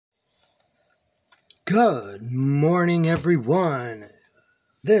Good morning, everyone.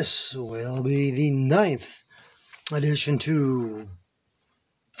 This will be the 9th addition to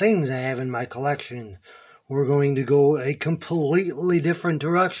things I have in my collection. We're going to go a completely different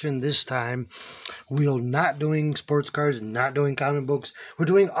direction this time. We're not doing sports cards, not doing comic books. We're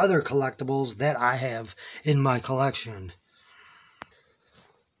doing other collectibles that I have in my collection.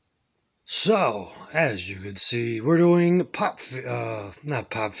 So, as you can see, we're doing not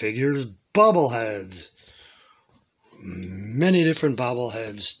pop figures, bobbleheads. Many different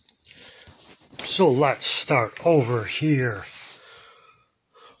bobbleheads. So let's start over here.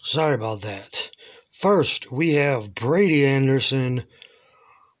 Sorry about that. First, we have Brady Anderson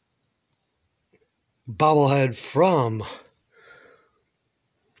bobblehead from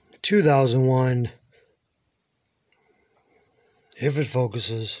 2001. If it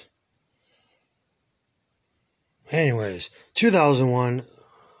focuses. Anyways, 2001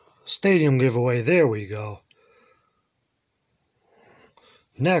 stadium giveaway. There we go.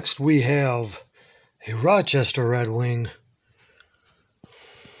 Next, we have a Rochester Red Wing,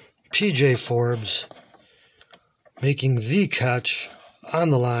 PJ Forbes, making the catch on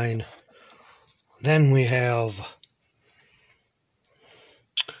the line. Then we have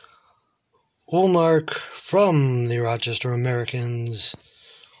Ulmark from the Rochester Americans.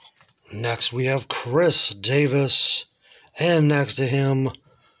 Next, we have Chris Davis, and next to him,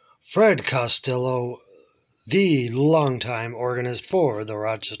 Fred Costello, the longtime organist for the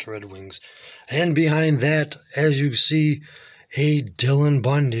Rochester Red Wings. And behind that, as you see, a Dylan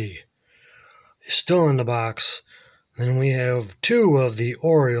Bundy. Still in the box. Then we have two of the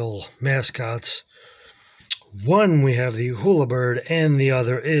Oriole mascots. One we have the Hula Bird, and the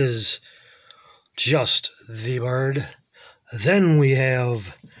other is just the bird. Then we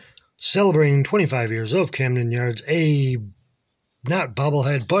have, celebrating 25 years of Camden Yards, a, not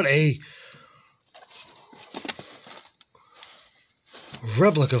bobblehead, but a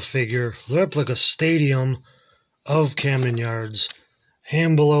replica stadium of Camden Yards.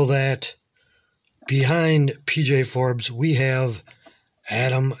 And below that, behind PJ Forbes, we have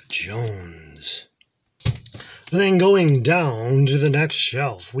Adam Jones. Then going down to the next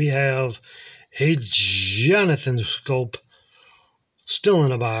shelf, we have a Jonathan Scope, still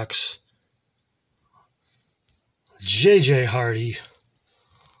in a box. J.J. Hardy,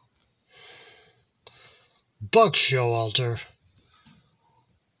 Buck Showalter,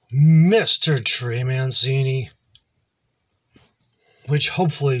 Mr. Trey Mancini, which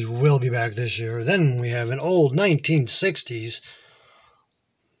hopefully will be back this year. Then we have an old 1960s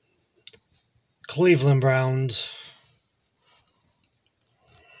Cleveland Browns.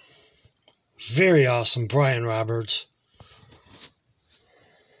 Very awesome Brian Roberts.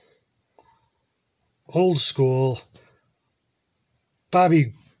 Old school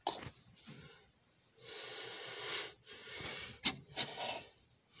Bobby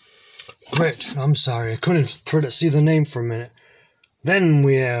Grit. I'm sorry, I couldn't see the name for a minute. Then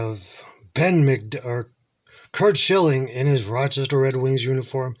we have Kurt Schilling in his Rochester Red Wings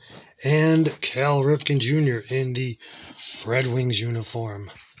uniform, and Cal Ripken Jr. in the Red Wings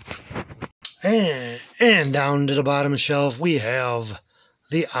uniform. And down to the bottom shelf, we have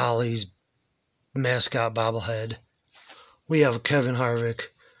the Ollie's mascot bobblehead. We have Kevin Harvick.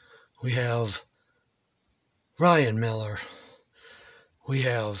 We have Ryan Miller. We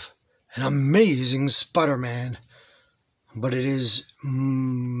have an amazing Spider-Man, but it is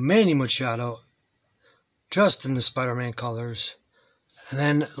Manny Machado, dressed in the Spider-Man colors. And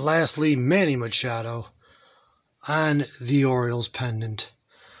then lastly, Manny Machado on the Orioles pendant.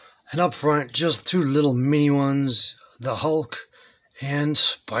 And up front, just two little mini ones, the Hulk and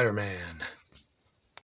Spider-Man.